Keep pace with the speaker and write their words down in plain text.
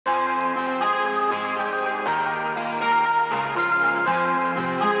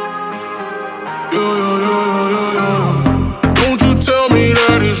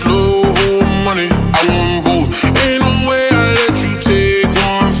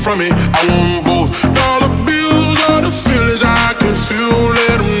from it. I want both. Dollar bills are the feelings I can feel.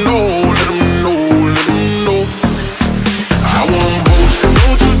 Let them know, let them know, let them know. I want both.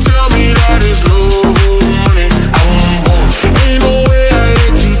 Don't you tell me that it's love or money. I want both. Ain't no way I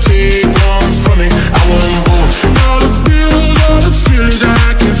let you take one from me. I want both. Dollar bills are the feelings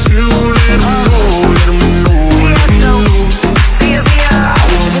I can feel. Let them know, let them know, let them know. BIA.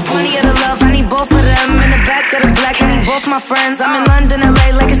 If it's money or the love, I need both of them. In the back of the black, I need both my friends. I'm in London,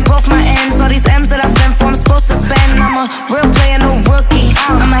 LA, like it's both my ends. All these M's that I fend for, I'm supposed to spend. I'm a real player, no rookie.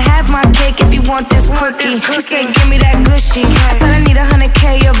 I'ma have my cake if you want this cookie. He said, give me that gushy. I said, I need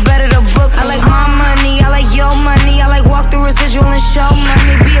 100K, you're better to book. I like my money, I like your money. I like walk through residual and show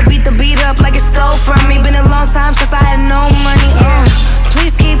money. BIA beat the beat up like it stole from me. Been a long time since I had no money.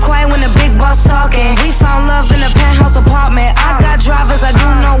 Please keep quiet when the big boss talking. We found love in a penthouse apartment. I got drivers, I do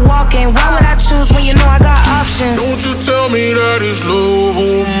no walking. Why would I choose when you know I got options? Don't you tell me that it's love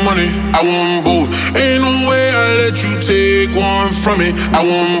or money. I want both. Ain't no way I let you take one from me. I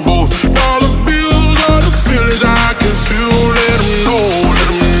want both. Dollar bills are the feelings I can feel. Let them know, let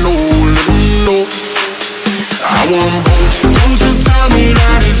them know, let them know. I want both. Don't you tell me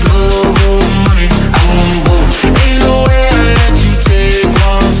that it's love or money. I want both. Ain't no way I let you take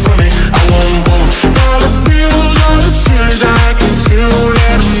one from me. I want both. Dollar bills are the feelings I can feel.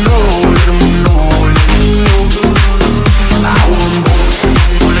 Let them know, let them know, let them know. I want both.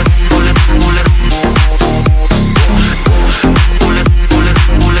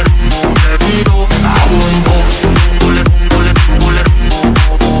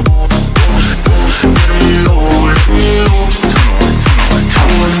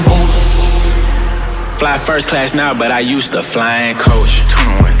 Fly first class now, but I used to flying coach.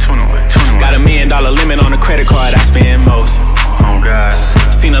 Got $1 million limit on the credit card, I spend most. Oh God.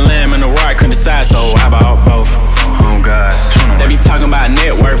 Seen a lamb and a roar, couldn't decide, so I bought both. Oh God. They be talking about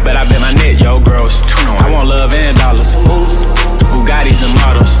net worth, but I bet my net, yo, gross. I want love and dollars. Bugattis and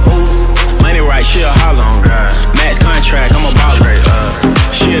models. Money right, she a holler. Oh God. Max contract, I'm a baller.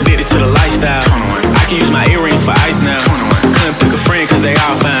 She addicted to the lifestyle. I can use my earrings for ice now. Couldn't pick a friend cause they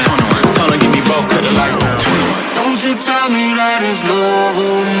all fine. Told her give me both, cut the lights down. Don't you tell me that it's love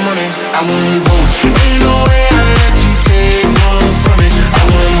or money. I want